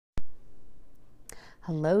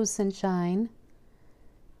Hello, sunshine.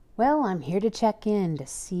 Well, I'm here to check in to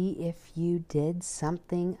see if you did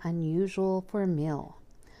something unusual for a meal.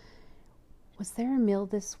 Was there a meal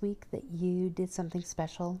this week that you did something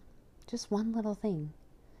special? Just one little thing.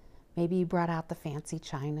 Maybe you brought out the fancy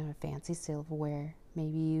china or fancy silverware.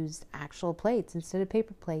 Maybe you used actual plates instead of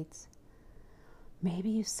paper plates. Maybe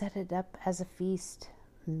you set it up as a feast.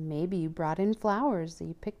 Maybe you brought in flowers that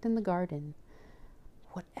you picked in the garden.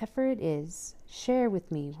 Whatever it is, share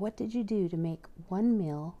with me what did you do to make one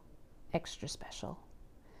meal extra special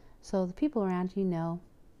so the people around you know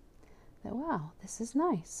that, wow, this is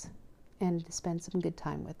nice, and to spend some good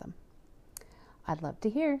time with them. I'd love to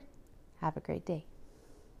hear. Have a great day.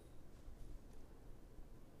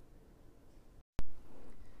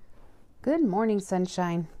 Good morning,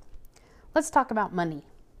 sunshine. Let's talk about money.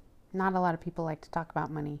 Not a lot of people like to talk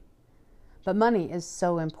about money, but money is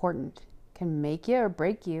so important. Can make you or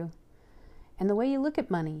break you. And the way you look at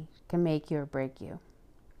money can make you or break you.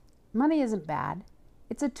 Money isn't bad.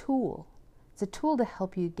 It's a tool. It's a tool to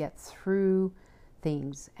help you get through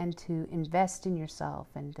things and to invest in yourself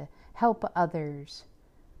and to help others.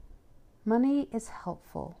 Money is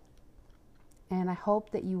helpful. And I hope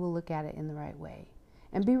that you will look at it in the right way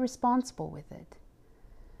and be responsible with it.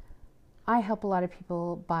 I help a lot of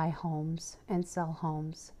people buy homes and sell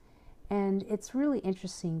homes. And it's really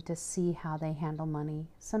interesting to see how they handle money.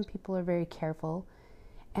 Some people are very careful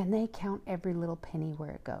and they count every little penny where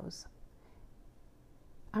it goes.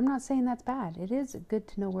 I'm not saying that's bad. It is good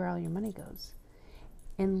to know where all your money goes,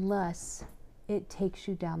 unless it takes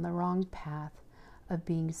you down the wrong path of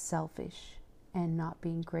being selfish and not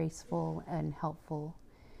being graceful and helpful.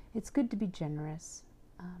 It's good to be generous.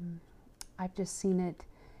 I've just seen it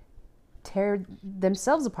tear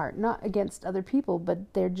themselves apart, not against other people,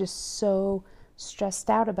 but they're just so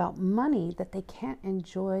stressed out about money that they can't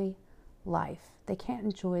enjoy life. They can't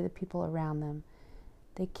enjoy the people around them.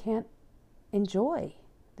 They can't enjoy.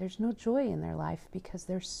 There's no joy in their life because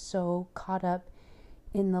they're so caught up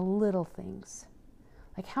in the little things.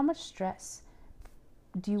 Like, how much stress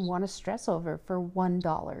do you want to stress over for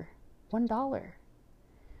 $1? $1.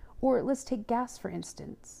 Or let's take gas, for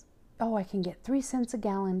instance. Oh, I can get 3 cents a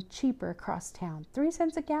gallon cheaper across town. 3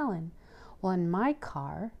 cents a gallon. Well, in my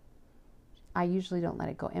car, I usually don't let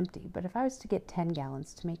it go empty. But if I was to get 10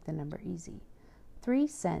 gallons to make the number easy, 3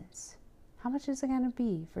 cents. How much is it going to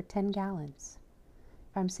be for 10 gallons?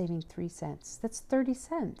 If I'm saving 3 cents, that's 30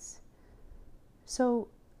 cents. So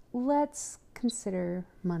let's consider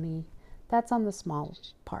money. That's on the small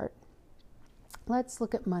part. Let's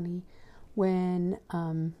look at money when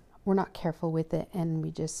we're not careful with it and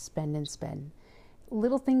we just spend and spend.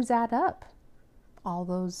 Little things add up. All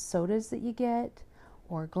those sodas that you get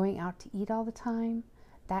or going out to eat all the time,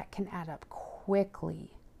 that can add up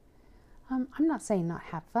quickly. I'm not saying not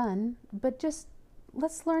have fun, but just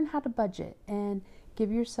let's learn how to budget and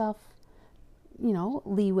give yourself,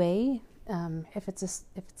 leeway. If it's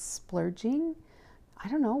splurging, I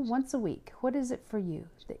don't know, once a week. What is it for you?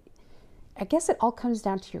 I guess it all comes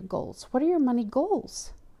down to your goals. What are your money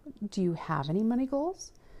goals? Do you have any money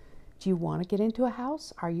goals? Do you want to get into a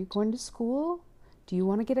house? Are you going to school? Do you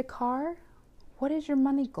want to get a car? What is your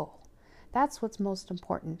money goal? That's what's most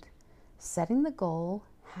important. Setting the goal,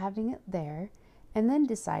 having it there, and then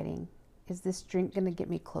deciding, is this drink going to get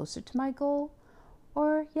me closer to my goal?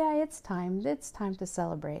 Or, yeah, it's time to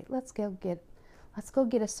celebrate. Let's go get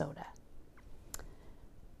a soda.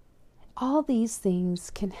 All these things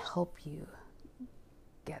can help you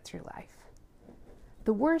get through life.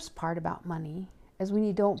 The worst part about money is when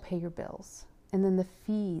you don't pay your bills and then the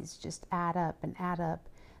fees just add up and add up.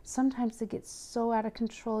 Sometimes they get so out of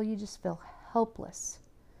control you just feel helpless.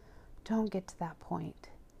 Don't get to that point.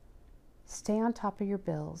 Stay on top of your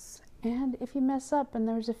bills. And if you mess up and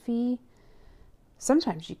there's a fee,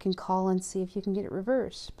 sometimes you can call and see if you can get it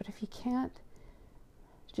reversed. But if you can't,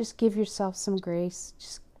 just give yourself some grace.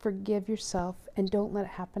 Just forgive yourself and don't let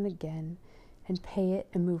it happen again. And pay it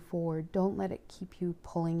and move forward. Don't let it keep you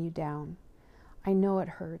pulling you down. I know it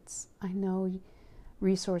hurts. I know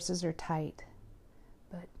resources are tight.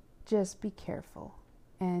 But just be careful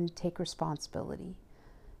and take responsibility.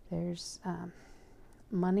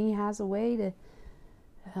 Money has a way to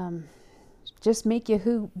just make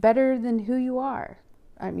you better than who you are.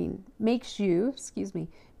 Makes you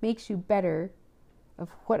better of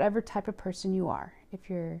whatever type of person you are. If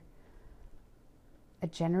you're a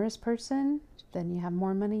generous person, then you have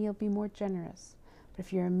more money, you'll be more generous. But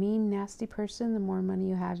if you're a mean, nasty person, the more money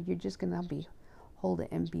you have, you're just going to hold it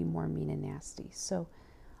and be more mean and nasty. So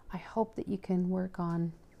I hope that you can work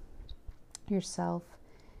on yourself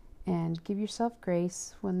and give yourself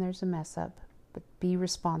grace when there's a mess up. but be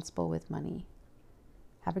responsible with money.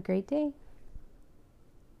 Have a great day.